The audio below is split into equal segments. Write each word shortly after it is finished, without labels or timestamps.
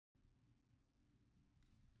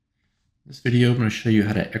this video, I'm going to show you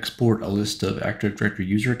how to export a list of Active Directory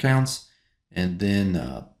user accounts and then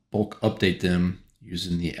bulk update them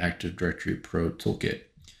using the Active Directory Pro Toolkit.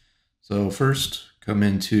 So first, come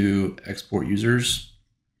into Export Users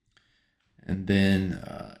and then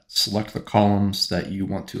select the columns that you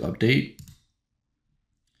want to update.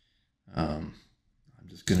 I'm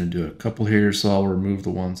just going to do a couple here, so I'll remove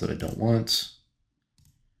the ones that I don't want.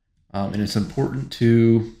 And it's important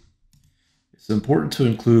to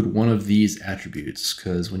include one of these attributes,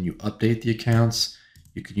 because when you update the accounts,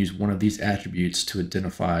 you can use one of these attributes to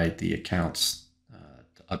identify the accounts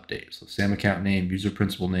to update. So sAMAccountName,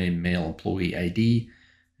 userPrincipalName, mail employeeID,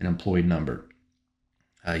 and employeeNumber.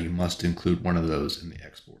 You must include one of those in the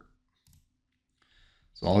export.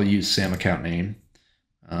 So I'll use sAMAccountName.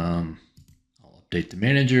 I'll update the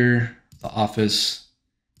manager, the office,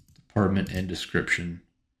 department, and description.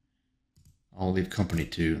 I'll leave company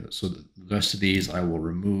too. So the rest of these I will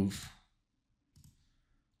remove.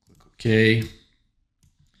 Click OK.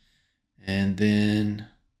 And then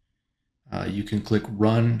you can click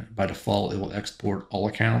Run. By default, it will export all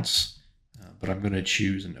accounts, but I'm going to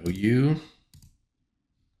choose an OU.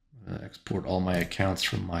 I'm going to export all my accounts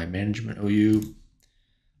from my management OU.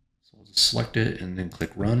 So I'll just select it and then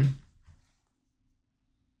click Run.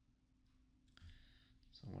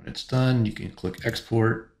 So when it's done, you can click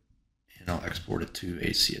Export. And I'll export it to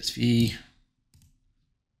a CSV.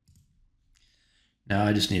 Now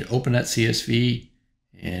I just need to open that CSV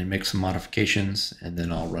and make some modifications, and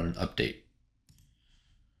then I'll run an update.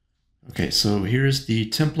 Okay, so here's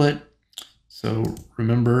the template. So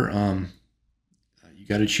remember, you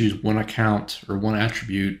got to choose one account or one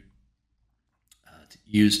attribute to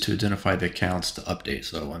use to identify the accounts to update.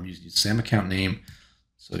 So I'm using sAMAccountName.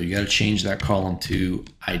 So you got to change that column to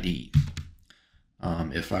ID.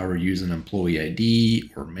 If I were using employee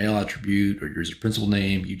ID or mail attribute or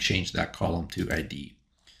userPrincipalName, you change that column to ID.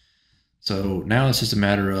 So now it's just a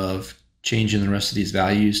matter of changing the rest of these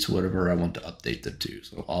values to whatever I want to update them to.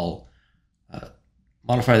 So I'll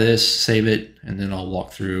modify this, save it, and then I'll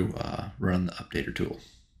walk through, run the updater tool.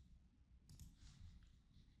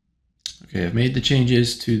 Okay, I've made the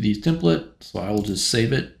changes to the template, so I will just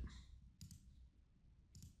save it.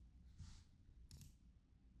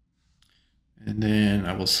 And then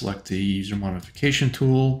I will select the user modification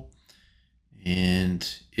tool. And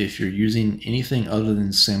if you're using anything other than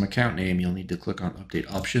sAMAccountName, you'll need to click on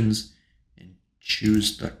Update Options and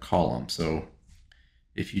choose that column. So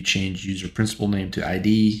if you change userPrincipalName to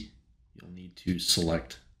ID, you'll need to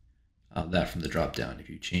select that from the dropdown.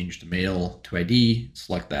 If you change the mail to ID,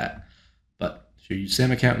 select that. But if you use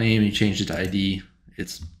sAMAccountName and you change it to ID,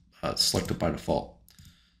 it's selected by default.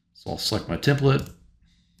 So I'll select my template.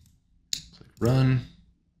 Run,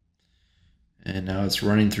 and now it's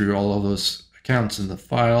running through all of those accounts in the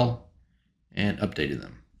file and updating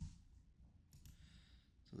them.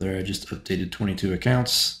 So there I just updated 22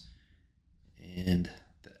 accounts, and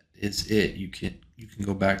that is it. You can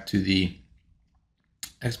go back to the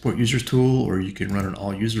export users tool, or you can run an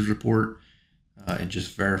all users report and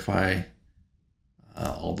just verify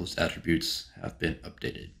all those attributes have been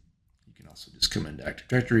updated. You can also just come into Active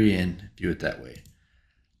Directory and view it that way.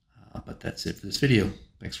 But that's it for this video.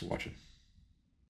 Thanks for watching.